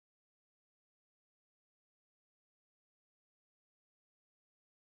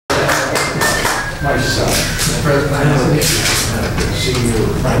President. Good to see you.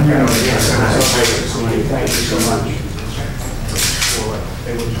 Thank you so much.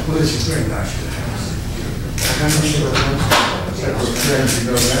 Well, this is very nice.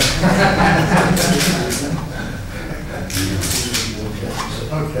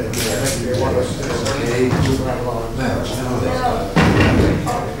 Okay.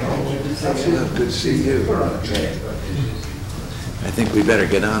 Good to see you. I think we better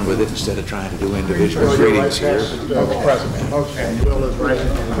get on with it instead of trying to do individual greetings here. President. Okay. Bill is right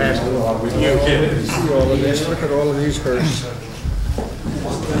past with you. See all of this. Look at all of these Hearsts.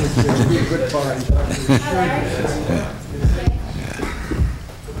 It'll be a good party.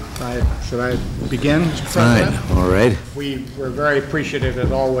 Should I begin, Mr. President? Fine. All right. We're very appreciative,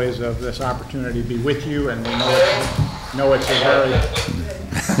 as always, of this opportunity to be with you, and we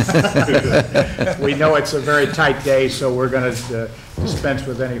know it's a very tight day, so we're going to dispense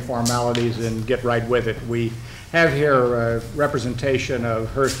with any formalities and get right with it. We have here a representation of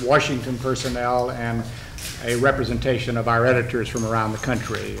Hearst, Washington personnel and a representation of our editors from around the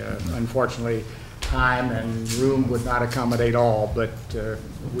country. Unfortunately, time and room would not accommodate all, but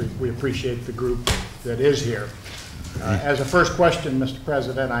we appreciate the group that is here. As a first question, Mr.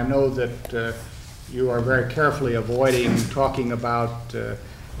 President, I know that you are very carefully avoiding talking about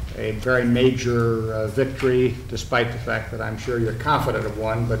a very major victory, despite the fact that I'm sure you're confident of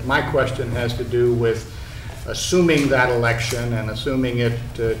one, but my question has to do with assuming that election and assuming it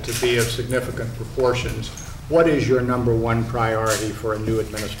to be of significant proportions. What is your #1 priority for a new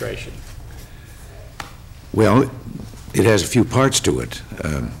administration? Well, it has a few parts to it.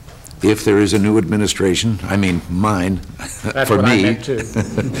 If there is a new administration, I mean mine, That's for what me, I meant too.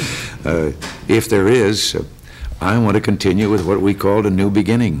 If there is, I want to continue with what we called a new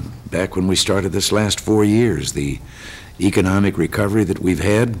beginning. Back when we started this last 4 years, the economic recovery that we've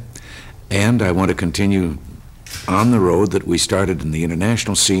had, and I want to continue on the road that we started in the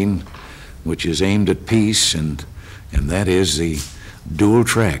international scene, which is aimed at peace, and that is the dual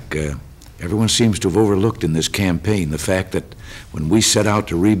track. Everyone seems to have overlooked in this campaign the fact that when we set out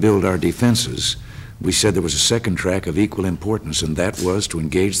to rebuild our defenses, we said there was a second track of equal importance, and that was to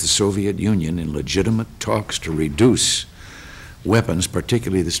engage the Soviet Union in legitimate talks to reduce weapons,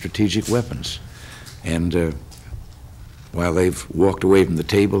 particularly the strategic weapons. And while they've walked away from the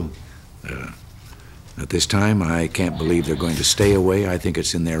table at this time, I can't believe they're going to stay away. I think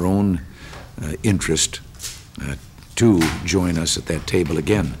it's in their own interest to join us at that table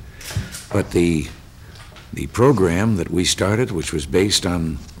again. But the program that we started, which was based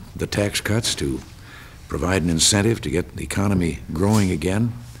on the tax cuts to provide an incentive to get the economy growing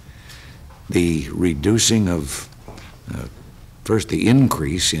again, the reducing of, first the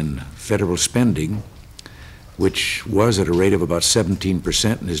increase in federal spending, which was at a rate of about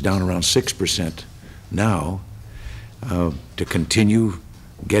 17% and is down around 6% now, to continue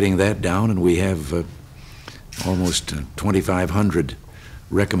getting that down, and we have almost 2,500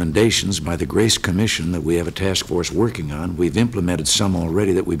 recommendations by the Grace Commission that we have a task force working on. We've implemented some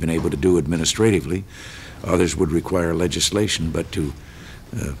already that we've been able to do administratively. Others would require legislation, but to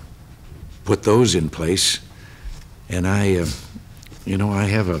put those in place. And I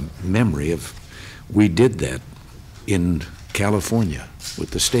have a memory of, we did that in California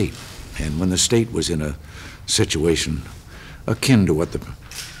with the state. And when the state was in a situation akin to what the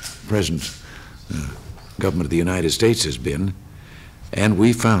present government of the United States has been, and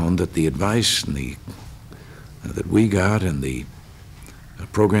we found that the advice and that we got and the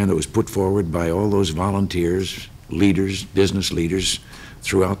program that was put forward by all those volunteers, leaders, business leaders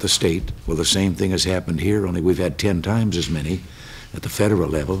throughout the state, well, the same thing has happened here, only we've had 10 times as many at the federal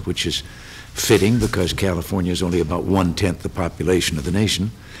level, which is fitting because California is only about 1/10 the population of the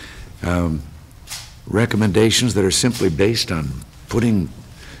nation. Recommendations that are simply based on putting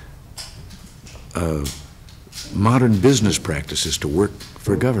modern business practices to work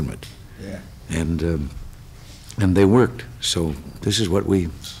for government. Yeah. And they worked. So this is what we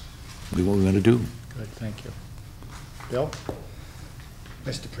want to do. Good, thank you. Bill?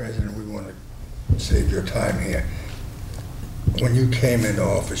 Mr. President, we want to save your time here. When you came into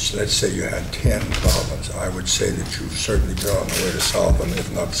office, let's say you had 10 problems, I would say that you've certainly been on the way to solve them, if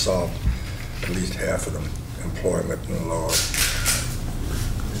not solved at least half of them. Employment and lower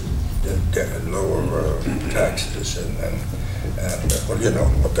taxes and well, you know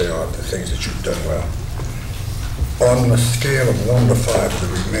what they are, the things that you've done well. On the scale of 1 to 5, the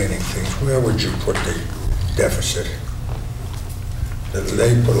remaining things, where would you put the deficit?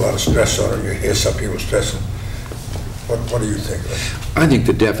 They put a lot of stress on it. You hear some people stressing What do you think? I think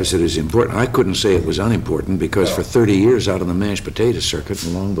the deficit is important. I couldn't say it was unimportant because for 30 years out on the mashed potato circuit,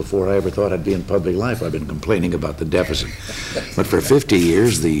 and long before I ever thought I'd be in public life, I've been complaining about the deficit. But for 50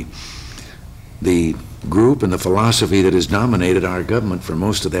 years, the group and the philosophy that has dominated our government for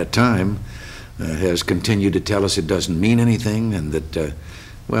most of that time has continued to tell us it doesn't mean anything, and that,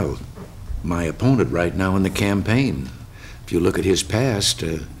 well, my opponent right now in the campaign, if you look at his past,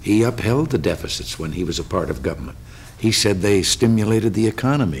 he upheld the deficits when he was a part of government. He said they stimulated the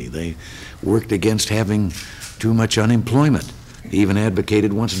economy. They worked against having too much unemployment. He even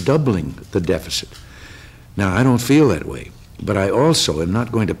advocated once doubling the deficit. Now, I don't feel that way, but I also am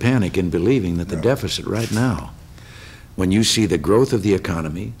not going to panic in believing that the deficit right now, when you see the growth of the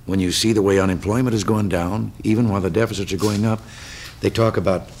economy, when you see the way unemployment has gone down, even while the deficits are going up, they talk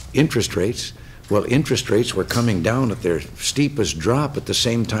about interest rates. Well, interest rates were coming down at their steepest drop at the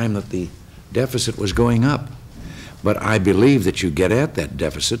same time that the deficit was going up. But I believe that you get at that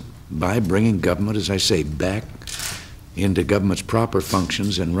deficit by bringing government, as I say, back into government's proper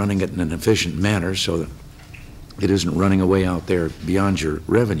functions and running it in an efficient manner so that it isn't running away out there beyond your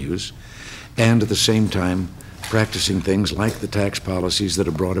revenues, and at the same time practicing things like the tax policies that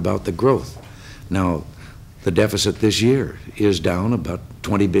have brought about the growth. Now, the deficit this year is down about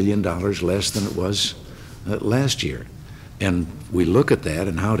 $20 billion less than it was last year. And we look at that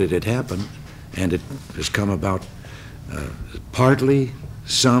and how did it happen, and it has come about partly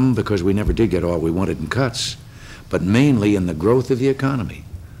some because we never did get all we wanted in cuts, but mainly in the growth of the economy.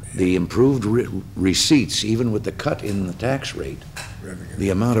 The improved receipts, even with the cut in the tax rate, the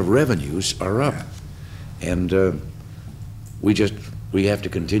amount of revenues are up. And we have to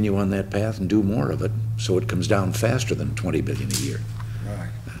continue on that path and do more of it so it comes down faster than $20 billion a year.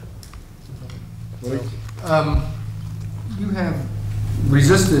 Right. You have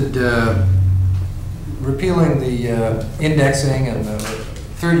resisted repealing the indexing and the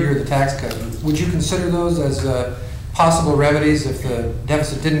third year of the tax cut. Would you consider those as possible remedies if the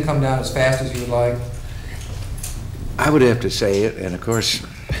deficit didn't come down as fast as you would like? I would have to say it, and of course,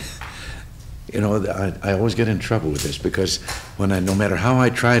 you know, I always get in trouble with this because no matter how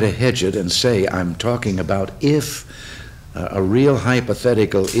I try to hedge it and say I'm talking about if, a real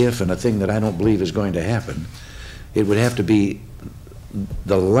hypothetical if and a thing that I don't believe is going to happen, it would have to be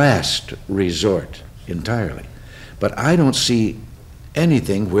the last resort entirely. But I don't see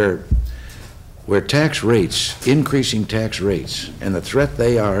anything where tax rates, increasing tax rates, and the threat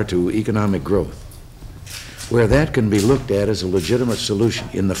they are to economic growth, where that can be looked at as a legitimate solution.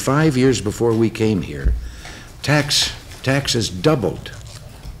 In the 5 years before we came here, taxes doubled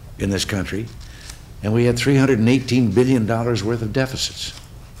in this country, and we had $318 billion worth of deficits.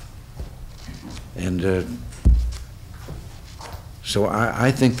 And so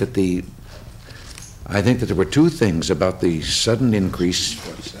I think that there were two things about the sudden increase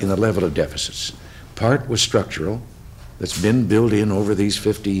in the level of deficits. Part was structural, that's been built in over these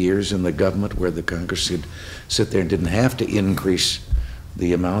 50 years in the government, where the Congress could sit there and didn't have to increase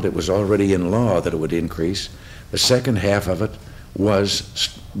the amount. It was already in law that it would increase. The second half of it was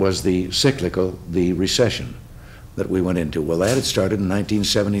the cyclical, the recession that we went into. Well, that had started in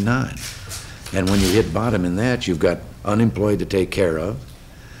 1979. And when you hit bottom in that, you've got unemployed to take care of,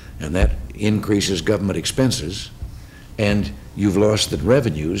 and that increases government expenses, and you've lost the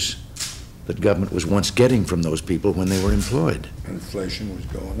revenues that government was once getting from those people when they were employed. Inflation was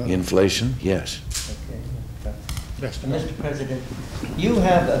going up. Inflation, yes. Okay. Mr. President, you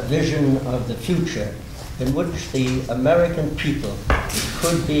have a vision of the future in which the American people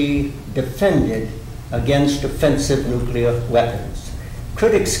could be defended against offensive nuclear weapons.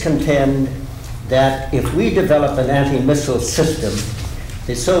 Critics contend that if we develop an anti-missile system,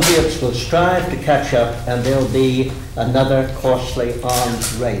 the Soviets will strive to catch up and there'll be another costly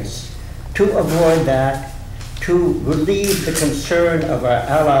arms race. To avoid that, to relieve the concern of our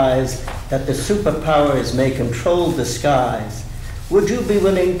allies that the superpowers may control the skies, would you be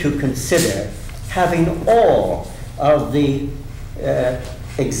willing to consider having all of the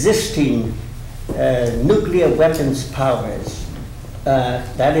existing nuclear weapons powers,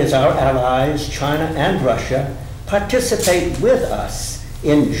 that is our allies, China and Russia, participate with us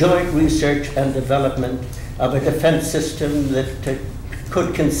in joint research and development of a defense system that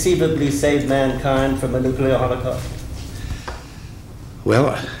could conceivably save mankind from a nuclear holocaust?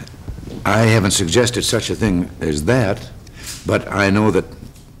 Well, I haven't suggested such a thing as that, but I know that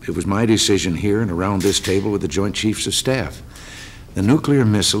it was my decision here and around this table with the Joint Chiefs of Staff. The nuclear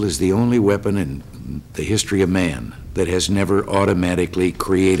missile is the only weapon in the history of man that has never automatically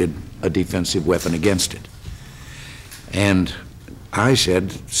created a defensive weapon against it. And I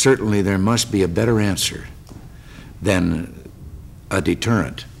said, certainly there must be a better answer than a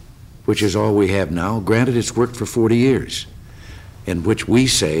deterrent, which is all we have now. Granted, it's worked for 40 years, in which we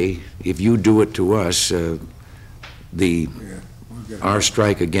say, if you do it to us, our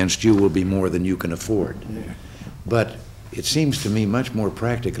strike against you will be more than you can afford. But it seems to me much more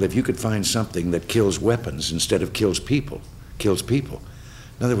practical if you could find something that kills weapons instead of kills people.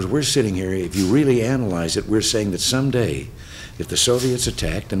 In other words, we're sitting here, if you really analyze it, we're saying that someday, if the Soviets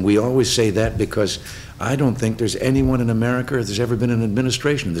attacked, and we always say that because I don't think there's anyone in America or there's ever been an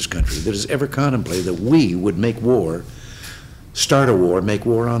administration in this country that has ever contemplated that we would make war, start a war, make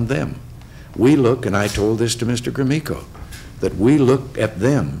war on them. We look, and I told this to Mr. Gromyko, that we look at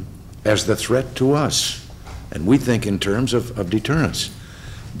them as the threat to us, and we think in terms of deterrence.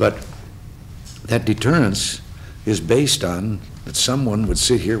 But that deterrence is based on that someone would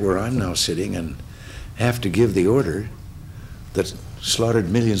sit here where I'm now sitting and have to give the order that slaughtered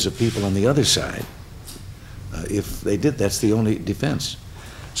millions of people on the other side. If they did, that's the only defense.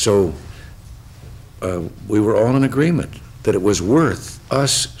 So we were all in agreement that it was worth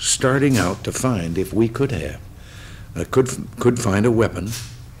us starting out to find, if we could have, could find a weapon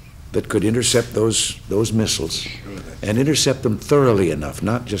that could intercept those missiles and intercept them thoroughly enough,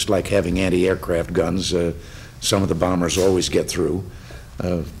 not just like having anti-aircraft guns, some of the bombers always get through.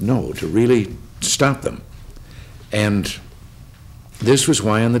 No, to really stop them. And this was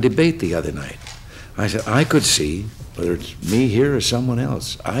why on the debate the other night, I said, I could see, whether it's me here or someone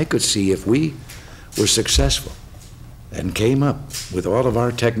else, I could see if we were successful and came up with all of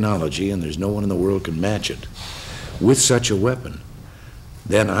our technology, and there's no one in the world can match it, with such a weapon,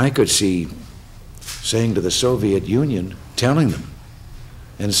 then I could see saying to the Soviet Union, telling them,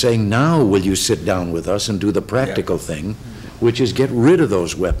 and saying, now will you sit down with us and do the practical thing, which is get rid of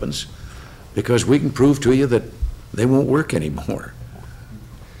those weapons, because we can prove to you that they won't work anymore.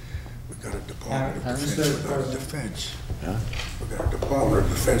 We've got a Department of Defense without a defense. Huh? We've got a Department of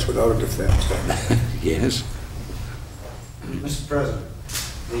Defense without a defense. Yes. Mr. President,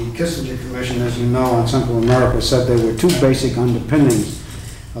 the Kissinger Commission, as you know, on Central America said there were two basic underpinnings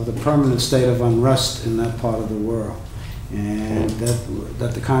of the permanent state of unrest in that part of the world, and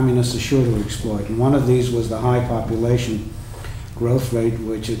that the communists are sure to exploit. And one of these was the high population growth rate,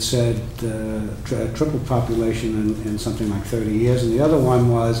 which it said tripled population in something like 30 years. And the other one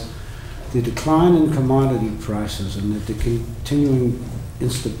was the decline in commodity prices and the continuing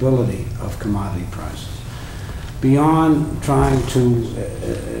instability of commodity prices. Beyond trying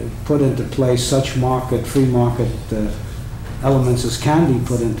to put into place such free market elements as can be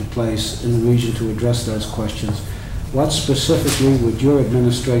put into place in the region to address those questions, what specifically would your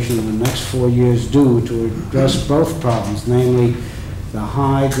administration in the next 4 years do to address both problems, namely the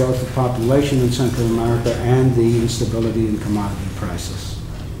high growth of population in Central America and the instability in commodity prices?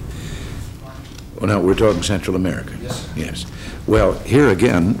 Well, now, we're talking Central America. Yes. Yes. Well, here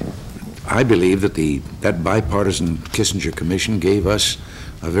again, I believe that that bipartisan Kissinger Commission gave us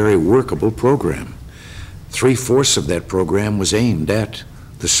a very workable program. 3/4 of that program was aimed at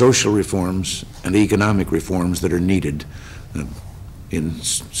the social reforms and economic reforms that are needed in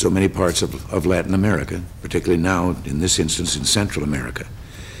so many parts of Latin America, particularly now, in this instance, in Central America.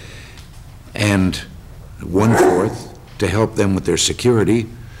 And 1/4 to help them with their security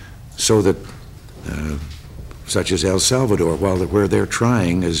so that such as El Salvador, where they're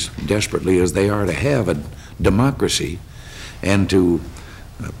trying as desperately as they are to have a democracy and to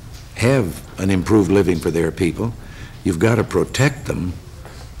have an improved living for their people, you've got to protect them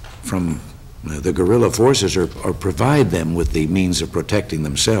from the guerrilla forces or provide them with the means of protecting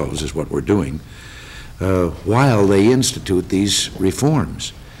themselves, is what we're doing, while they institute these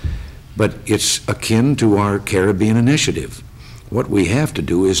reforms. But it's akin to our Caribbean initiative. What we have to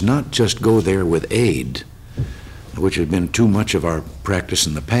do is not just go there with aid, which has been too much of our practice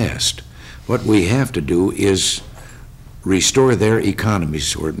in the past. What we have to do is restore their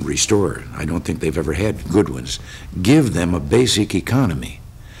economies, or restore, I don't think they've ever had good ones, give them a basic economy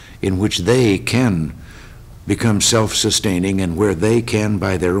in which they can become self-sustaining and where they can,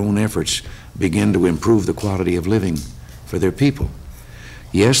 by their own efforts, begin to improve the quality of living for their people.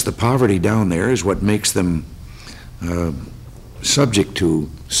 Yes, the poverty down there is what makes them subject to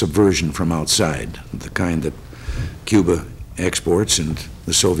subversion from outside, the kind that Cuba exports and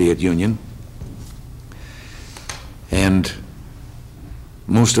the Soviet Union. And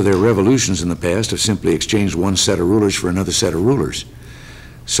most of their revolutions in the past have simply exchanged one set of rulers for another set of rulers.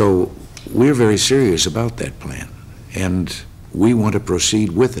 So we're very serious about that plan, and we want to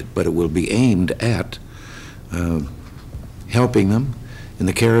proceed with it, but it will be aimed at helping them. In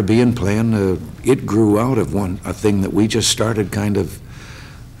the Caribbean plan, it grew out of a thing that we just started kind of,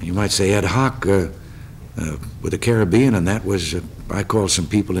 you might say, ad hoc with the Caribbean, and that was, I called some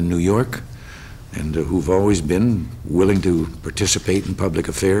people in New York, and who've always been willing to participate in public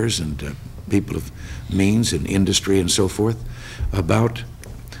affairs, and people of means and industry and so forth, about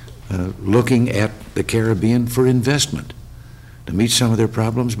looking at the Caribbean for investment, to meet some of their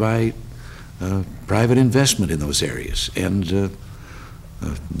problems by private investment in those areas. And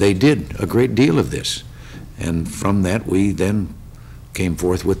they did a great deal of this. And from that, we then came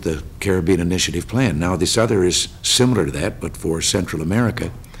forth with the Caribbean Initiative Plan. Now, this other is similar to that, but for Central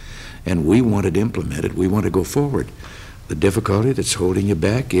America, and we want it implemented. We want to go forward. The difficulty that's holding you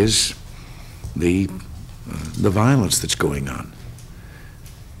back is the violence that's going on.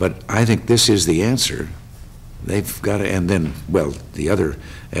 But I think this is the answer. They've got to, and then, well, the other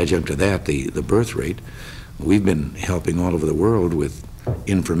adjunct to that, the birth rate. We've been helping all over the world with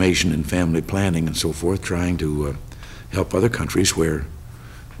information and family planning and so forth, trying to help other countries where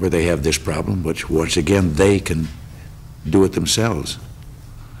they have this problem, which once again they can do it themselves.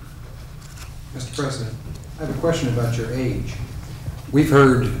 Mr. President, I have a question about your age. We've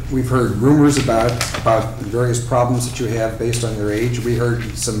heard rumors about the various problems that you have based on your age. We heard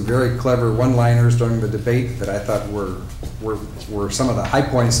some very clever one-liners during the debate that I thought were some of the high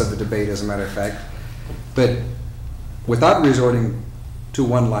points of the debate, as a matter of fact. But without resorting to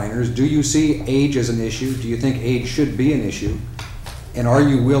one-liners, do you see age as an issue? Do you think age should be an issue? And are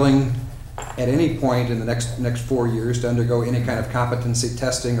you willing at any point in the next 4 years to undergo any kind of competency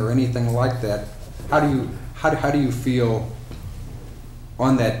testing or anything like that? How do you feel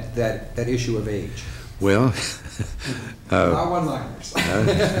on that issue of age? Well, not one-liners.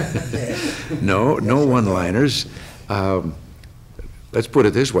 no one-liners. Let's put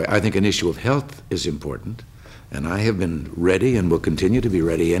it this way. I think an issue of health is important, and I have been ready and will continue to be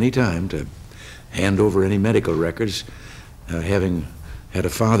ready any time to hand over any medical records, having had a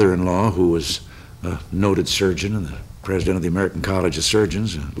father-in-law who was a noted surgeon and the president of the American College of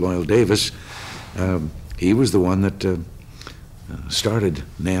Surgeons, Loyal Davis. He was the one that started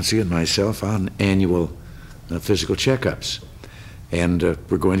Nancy and myself on annual physical checkups, and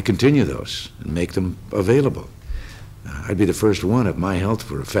we're going to continue those and make them available. I'd be the first one if my health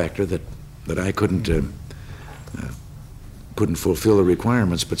were a factor that I couldn't fulfill the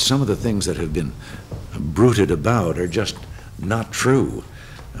requirements, but some of the things that have been bruited about are just not true.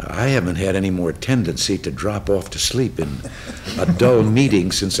 I haven't had any more tendency to drop off to sleep in a dull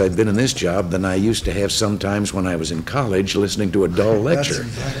meeting since I've been in this job than I used to have sometimes when I was in college listening to a dull lecture.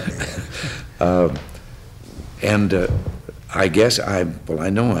 I guess I've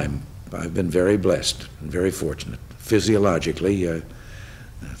been very blessed and very fortunate. Physiologically,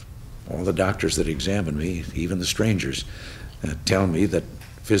 all the doctors that examine me, even the strangers, tell me that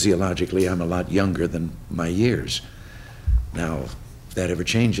physiologically I'm a lot younger than my years. Now, if that ever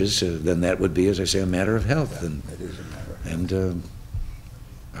changes, then that would be, as I say, a matter of health. And it is a matter of health. And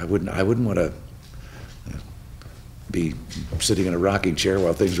I wouldn't want to be sitting in a rocking chair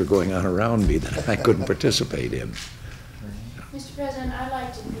while things were going on around me that I couldn't participate in. Mr. President, I'd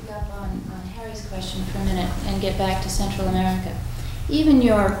like to pick up on Harry's question for a minute and get back to Central America. Even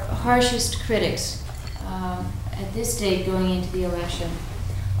your harshest critics at this date going into the election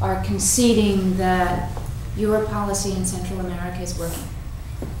are conceding that your policy in Central America is working.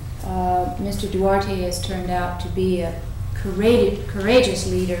 Mr. Duarte has turned out to be a courageous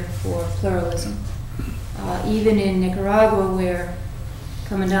leader for pluralism. Even in Nicaragua, where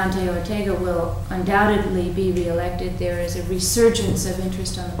Comandante Ortega will undoubtedly be reelected, there is a resurgence of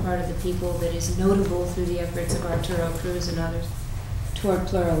interest on the part of the people that is notable through the efforts of Arturo Cruz and others toward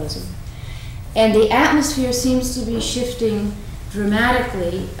pluralism. And the atmosphere seems to be shifting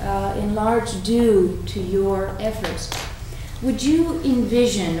dramatically, in large due to your efforts. Would you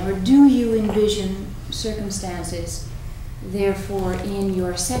envision, or do you envision circumstances, therefore, in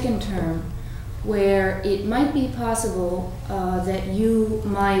your second term, where it might be possible that you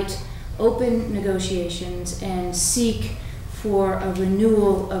might open negotiations and seek for a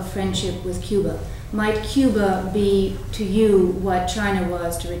renewal of friendship with Cuba? Might Cuba be to you what China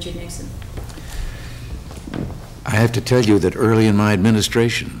was to Richard Nixon? I have to tell you that early in my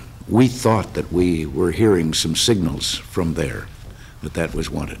administration, we thought that we were hearing some signals from there that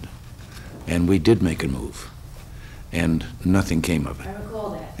was wanted. And we did make a move. And nothing came of it. I recall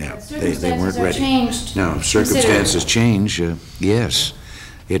that. Yeah, But they weren't ready. Changed. Now, circumstances change, yes.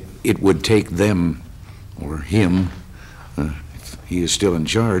 It would take them, or him, if he is still in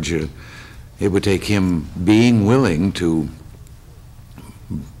charge, it would take him being willing to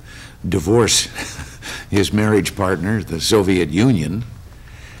divorce his marriage partner, the Soviet Union,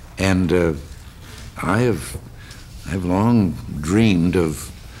 and I have long dreamed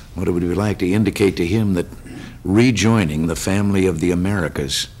of what would we like to indicate to him that rejoining the family of the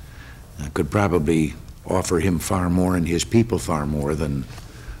Americas could probably offer him far more and his people far more than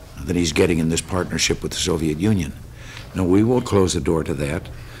he's getting in this partnership with the Soviet Union. No, we won't close the door to that.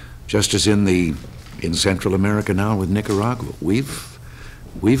 Just as in Central America now with Nicaragua,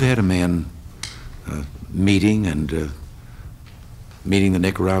 we've had a man meeting the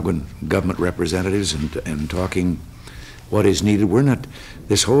Nicaraguan government representatives and talking what is needed. We're not,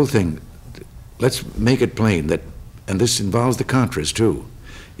 this whole thing, let's make it plain that, and this involves the Contras too,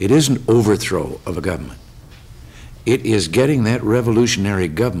 it isn't overthrow of a government. It is getting that revolutionary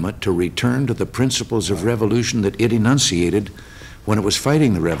government to return to the principles of revolution that it enunciated when it was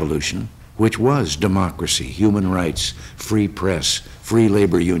fighting the revolution, which was democracy, human rights, free press, free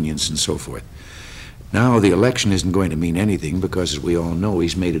labor unions, and so forth. Now the election isn't going to mean anything because, as we all know,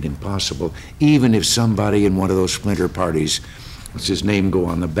 he's made it impossible, even if somebody in one of those splinter parties lets his name go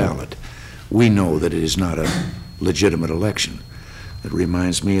on the ballot. We know that it is not a legitimate election. It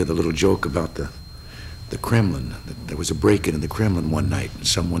reminds me of the little joke about the Kremlin. There was a break-in in the Kremlin one night, and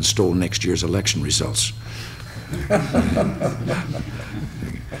someone stole next year's election results.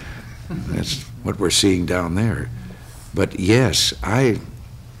 That's what we're seeing down there. But yes, I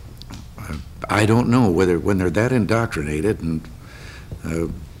don't know whether when they're that indoctrinated and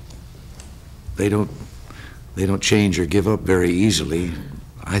they don't change or give up very easily.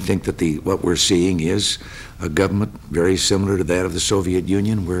 I think that what we're seeing is a government very similar to that of the Soviet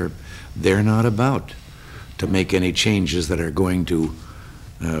Union, where they're not about to make any changes that are going to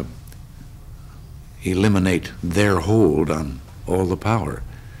eliminate their hold on all the power.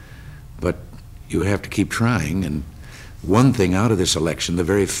 But you have to keep trying, and one thing out of this election, the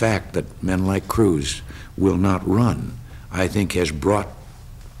very fact that men like Cruz will not run, I think has brought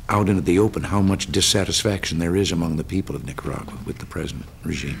out into the open how much dissatisfaction there is among the people of Nicaragua with the present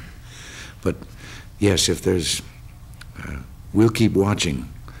regime. But yes, if there's, we'll keep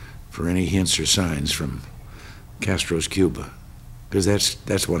watching for any hints or signs from Castro's Cuba, because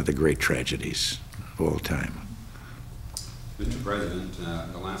that's one of the great tragedies of all time. Mr. President,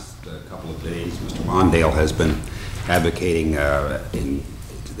 the last couple of days, Mr. Mondale has been advocating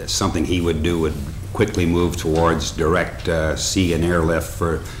something he would do would quickly move towards direct sea and airlift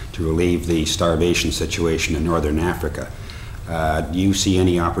to relieve the starvation situation in northern Africa. Do you see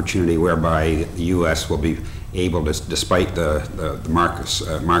any opportunity whereby the U.S. will be able to, despite the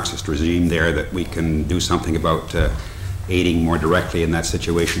Marxist regime there, that we can do something about aiding more directly in that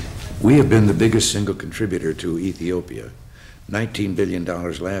situation? We have been the biggest single contributor to Ethiopia. $19 billion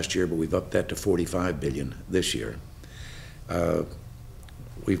last year, but we've upped that to $45 billion this year.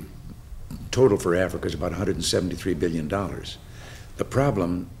 Total for Africa is about $173 billion. The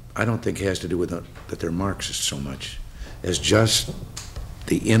problem, I don't think, has to do with that they're Marxists so much as just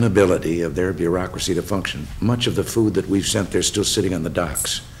the inability of their bureaucracy to function. Much of the food that we've sent there is still sitting on the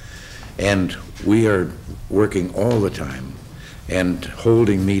docks. And we are working all the time and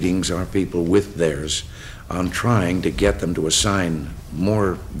holding meetings, our people with theirs, on trying to get them to assign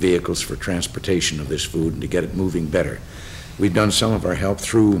more vehicles for transportation of this food and to get it moving better. We've done some of our help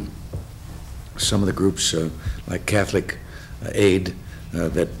through some of the groups like Catholic Aid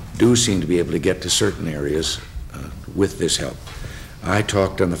that do seem to be able to get to certain areas with this help. I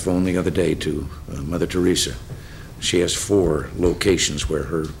talked on the phone the other day to Mother Teresa. She has 4 locations where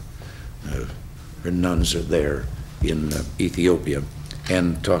her nuns are there in Ethiopia,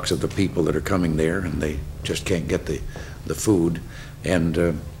 and talks of the people that are coming there and they just can't get the food.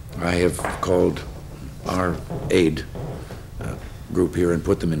 And I have called our aid group here and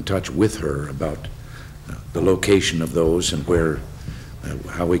put them in touch with her about the location of those and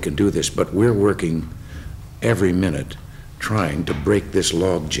how we can do this. But we're working every minute trying to break this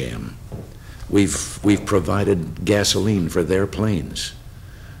log jam. We've provided gasoline for their planes.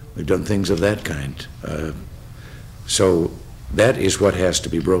 We've done things of that kind. So that is what has to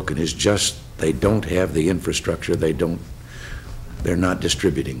be broken, is just they don't have the infrastructure, they're not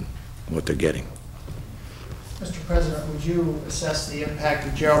distributing what they're getting. Mr. President, would you assess the impact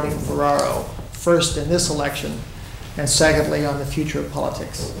of Geraldine Ferraro, first in this election, and secondly on the future of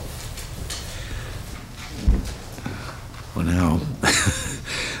politics? Well, now,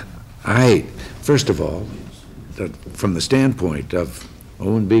 first of all, from the standpoint of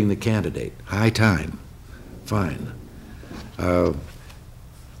Owen being the candidate, high time, fine.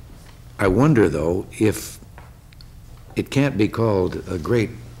 I wonder, though, if it can't be called a great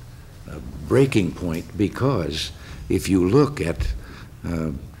breaking point, because if you look at,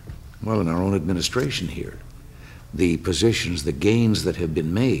 well, in our own administration here, the positions, the gains that have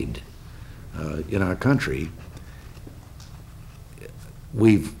been made in our country,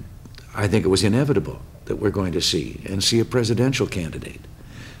 I think it was inevitable that we're going to see a presidential candidate.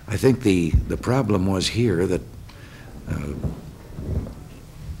 I think the problem was here that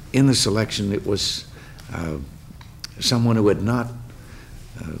in the selection it was someone who had not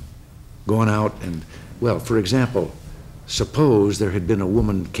gone out and, well, for example, suppose there had been a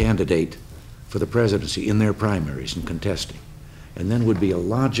woman candidate for the presidency in their primaries and contesting, and then would be a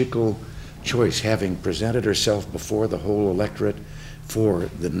logical choice, having presented herself before the whole electorate for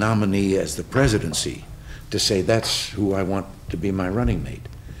the nominee as the presidency, to say that's who I want to be my running mate.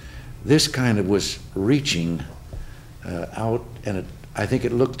 This kind of was reaching out, and I think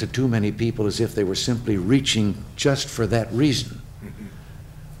it looked to too many people as if they were simply reaching just for that reason.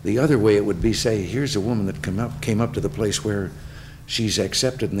 The other way it would be, say, here's a woman that came up to the place where she's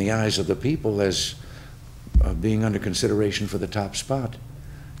accepted in the eyes of the people as being under consideration for the top spot.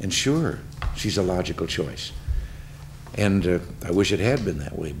 And sure, she's a logical choice. And I wish it had been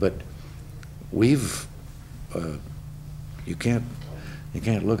that way, but we've, you can't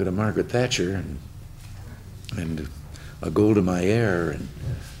look at a Margaret Thatcher and a Golda Meir and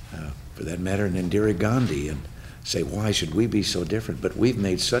for that matter an Indira Gandhi and say, why should we be so different? But we've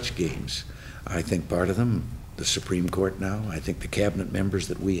made such gains. I think part of them, the Supreme Court now, I think the cabinet members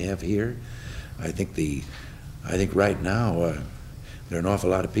that we have here, I think right now there are an awful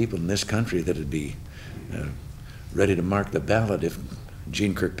lot of people in this country that would be ready to mark the ballot if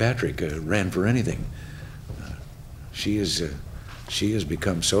Jean Kirkpatrick ran for anything. She has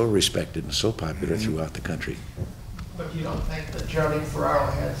become so respected and so popular throughout the country. But you don't think that Geraldine Ferraro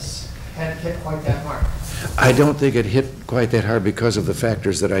hadn't hit quite that mark? I don't think it hit quite that hard because of the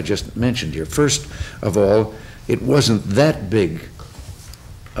factors that I just mentioned here. First of all, it wasn't that big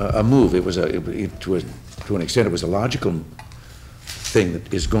a move. It was to an extent, it was a logical thing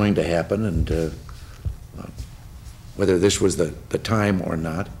that is going to happen, and whether this was the time or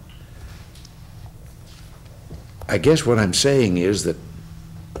not. I guess what I'm saying is that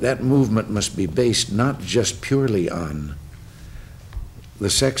that movement must be based not just purely on the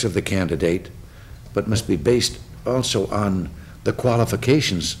sex of the candidate, but must be based also on the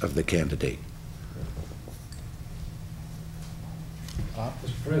qualifications of the candidate.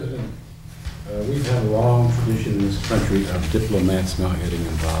 Mr. President, we've had a long tradition in this country of diplomats not getting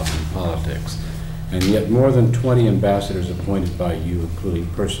involved in politics, and yet more than 20 ambassadors appointed by you, including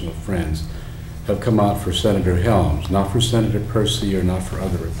personal friends, have come out for Senator Helms, not for Senator Percy or not for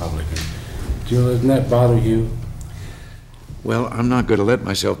other Republicans. Doesn't that bother you? Well, I'm not going to let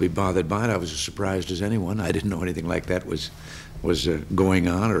myself be bothered by it. I was as surprised as anyone. I didn't know anything like that was going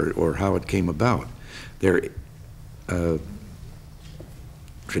on or how it came about. There,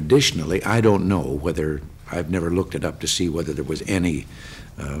 traditionally, I don't know whether, I've never looked it up to see whether there was any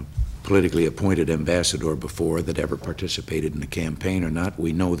politically appointed ambassador before that ever participated in a campaign or not.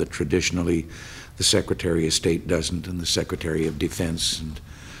 We know that traditionally the Secretary of State doesn't, and the Secretary of Defense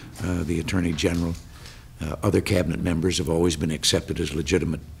and the Attorney General. Other cabinet members have always been accepted as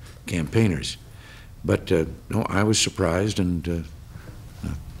legitimate campaigners. But no, I was surprised, and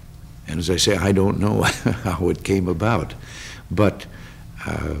as I say, I don't know how it came about. But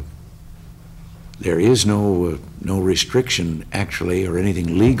there is no restriction actually or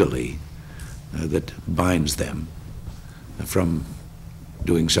anything legally that binds them from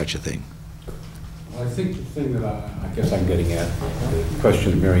doing such a thing. Well, I think the thing that I guess I'm getting at, the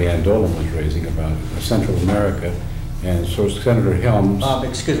question that Mary Ann Dolan was raising about Central America, and so Senator Helms... Bob,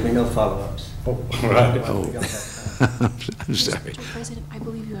 excuse me, no follow-ups. Oh, right. Oh. I'm sorry. Mr. President, I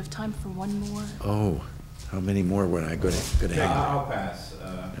believe you have time for one more. Oh, how many more were I going to have? I'll pass.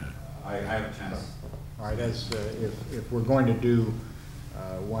 I have a chance. All right, if we're going to do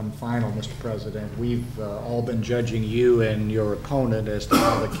one final, Mr. President, we've all been judging you and your opponent as to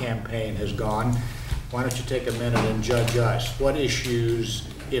how the campaign has gone. Why don't you take a minute and judge us? What issues,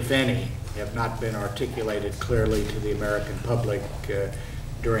 if any, have not been articulated clearly to the American public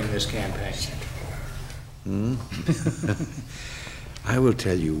during this campaign? I will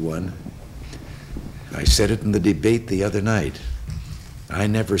tell you one. I said it in the debate the other night. I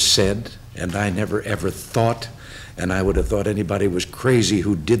never said, and I never ever thought, and I would have thought anybody was crazy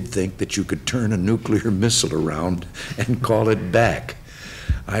who did think that you could turn a nuclear missile around and call it back.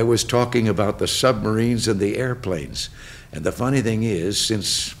 I was talking about the submarines and the airplanes. And the funny thing is,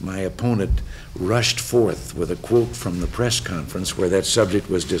 since my opponent rushed forth with a quote from the press conference where that subject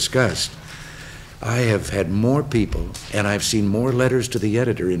was discussed, I have had more people, and I've seen more letters to the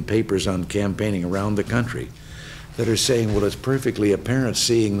editor in papers on campaigning around the country that are saying, well, it's perfectly apparent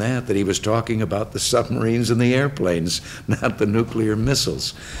seeing that he was talking about the submarines and the airplanes, not the nuclear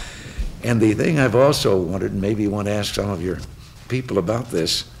missiles. And the thing I've also wondered, and maybe you want to ask some of your people about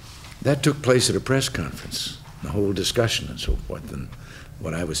this, that took place at a press conference, the whole discussion and so forth. And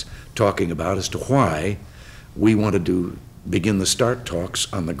what I was talking about as to why we wanted to begin the START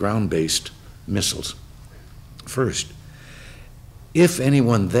talks on the ground-based missiles first. If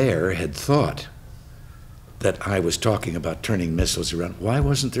anyone there had thought that I was talking about turning missiles around, why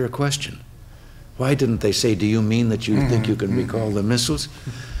wasn't there a question? Why didn't they say, do you mean that you think you can recall the missiles?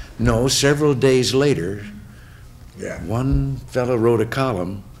 No, several days later, one fellow wrote a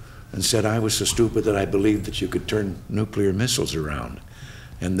column and said I was so stupid that I believed that you could turn nuclear missiles around.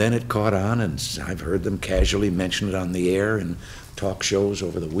 And then it caught on, and I've heard them casually mention it on the air in talk shows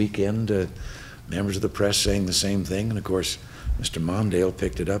over the weekend, members of the press saying the same thing. And of course, Mr. Mondale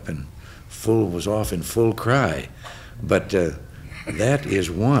picked it up and was off in full cry. But that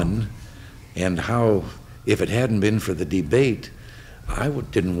is one, and how, if it hadn't been for the debate, I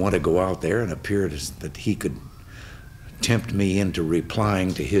didn't want to go out there and appear that he could tempt me into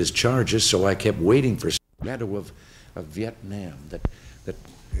replying to his charges, so I kept waiting for shadow of Vietnam, that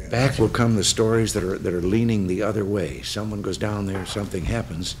back will come the stories that are leaning the other way. Someone goes down there, something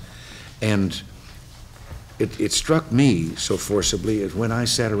happens, and it struck me so forcibly as when I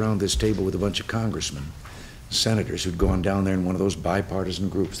sat around this table with a bunch of congressmen, senators who'd gone down there in one of those bipartisan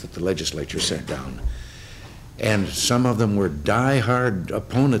groups that the legislature sent down. And some of them were die-hard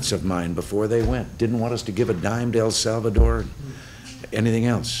opponents of mine before they went. Didn't want us to give a dime to El Salvador, anything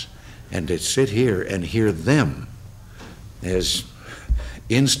else. And to sit here and hear them as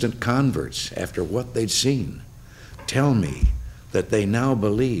instant converts after what they'd seen tell me that they now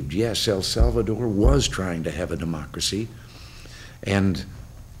believed, yes, El Salvador was trying to have a democracy, and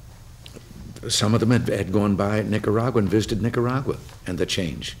some of them had gone by Nicaragua and visited Nicaragua and the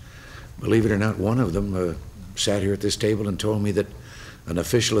change. Believe it or not, one of them sat here at this table and told me that an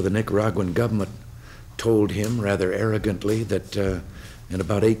official of the Nicaraguan government told him rather arrogantly that in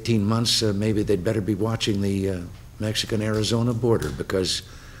about 18 months maybe they'd better be watching the Mexican-Arizona border because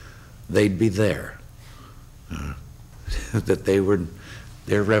they'd be there. That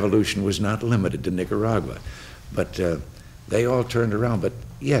their revolution was not limited to Nicaragua. But they all turned around. But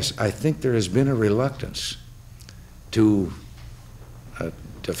yes, I think there has been a reluctance to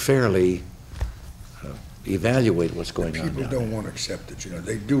fairly evaluate what's going on. People don't want to accept it, you know.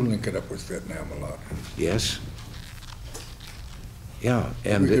 They do link it up with Vietnam a lot. Yes. Yeah,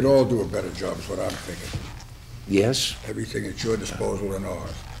 and we could all do a better job is what I'm thinking. Yes. Everything at your disposal and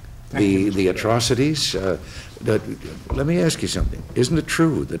ours. The atrocities. Let me ask you something. Isn't it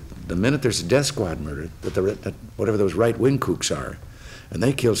true that the minute there's a death squad murder, that whatever those right-wing kooks are, and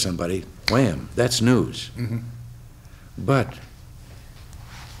they kill somebody, wham, that's news. Mm-hmm. But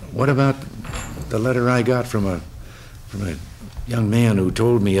what about the letter I got from a young man who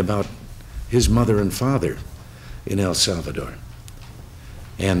told me about his mother and father in El Salvador,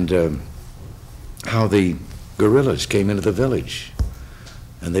 and how the guerrillas came into the village,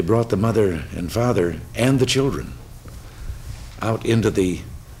 and they brought the mother and father and the children out into the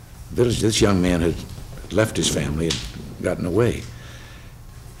village. This young man had left his family and gotten away,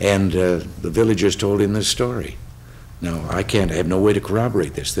 and the villagers told him this story. Now, I have no way to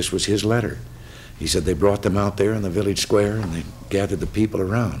corroborate this. This was his letter. He said they brought them out there in the village square and they gathered the people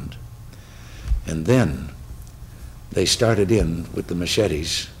around. And then they started in with the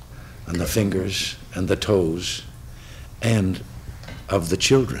machetes on the fingers and the toes and of the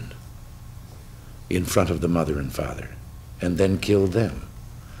children in front of the mother and father, and then killed them,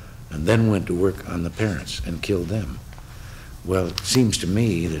 and then went to work on the parents and killed them. Well, it seems to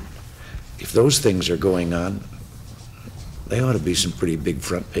me that if those things are going on, they ought to be some pretty big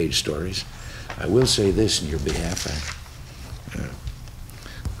front page stories. I will say this in your behalf.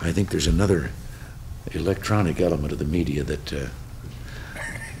 I think there's another electronic element of the media that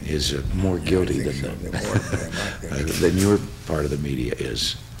is more guilty than your part of the media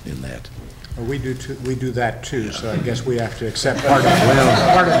is in that. Well, we do that too, so I guess we have to accept part of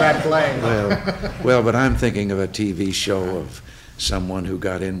that blame. Well, but I'm thinking of a TV show of someone who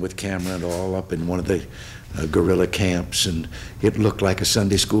got in with camera and all up in one of the guerrilla camps, and it looked like a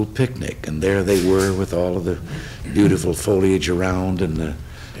Sunday school picnic, and there they were with all of the beautiful foliage around and the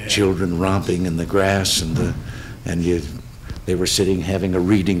children romping in the grass, and they were sitting having a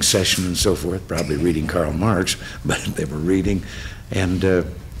reading session and so forth, probably reading Karl Marx, but they were reading, and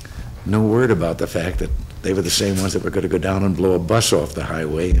no word about the fact that they were the same ones that were going to go down and blow a bus off the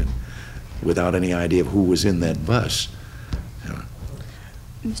highway and without any idea of who was in that bus.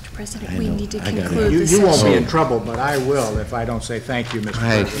 Mr. President, we need to conclude this. You won't be in trouble, but I will if I don't say thank you, Mr.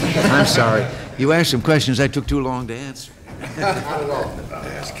 President. I'm sorry. You asked some questions I took too long to answer. Not at all.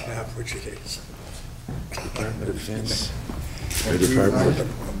 Ask Cap, which it is. Department of Defense. The Department of...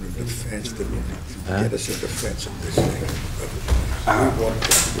 Department of Defense that will get us a defense of this thing. We want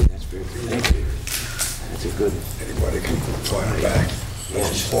That's very good. Thank you. That's a good... anybody can fire back. Let's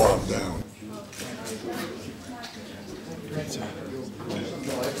just fall them down.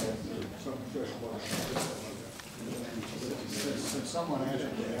 Someone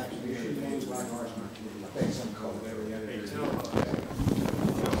asked me to actually shoot names like horsemen.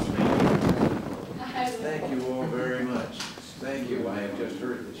 Thank you all very much. Thank you. I have just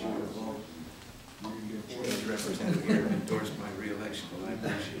heard that you have all, as representative here, endorsed my reelection. I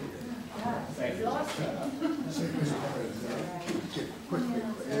appreciate it. Thank you.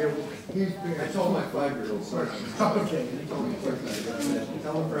 I told my 5-year-old son. Okay. Tell the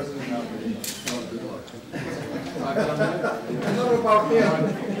president how good luck. What about him?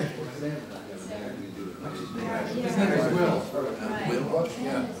 His name is Will. Will?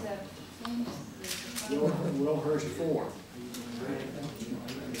 Yeah. Will Hearst 4.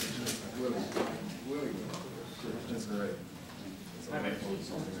 That's great. That's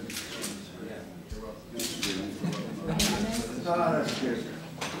good.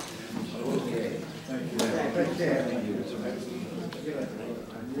 Okay. Thank you. Take care.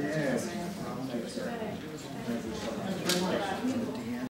 Yeah.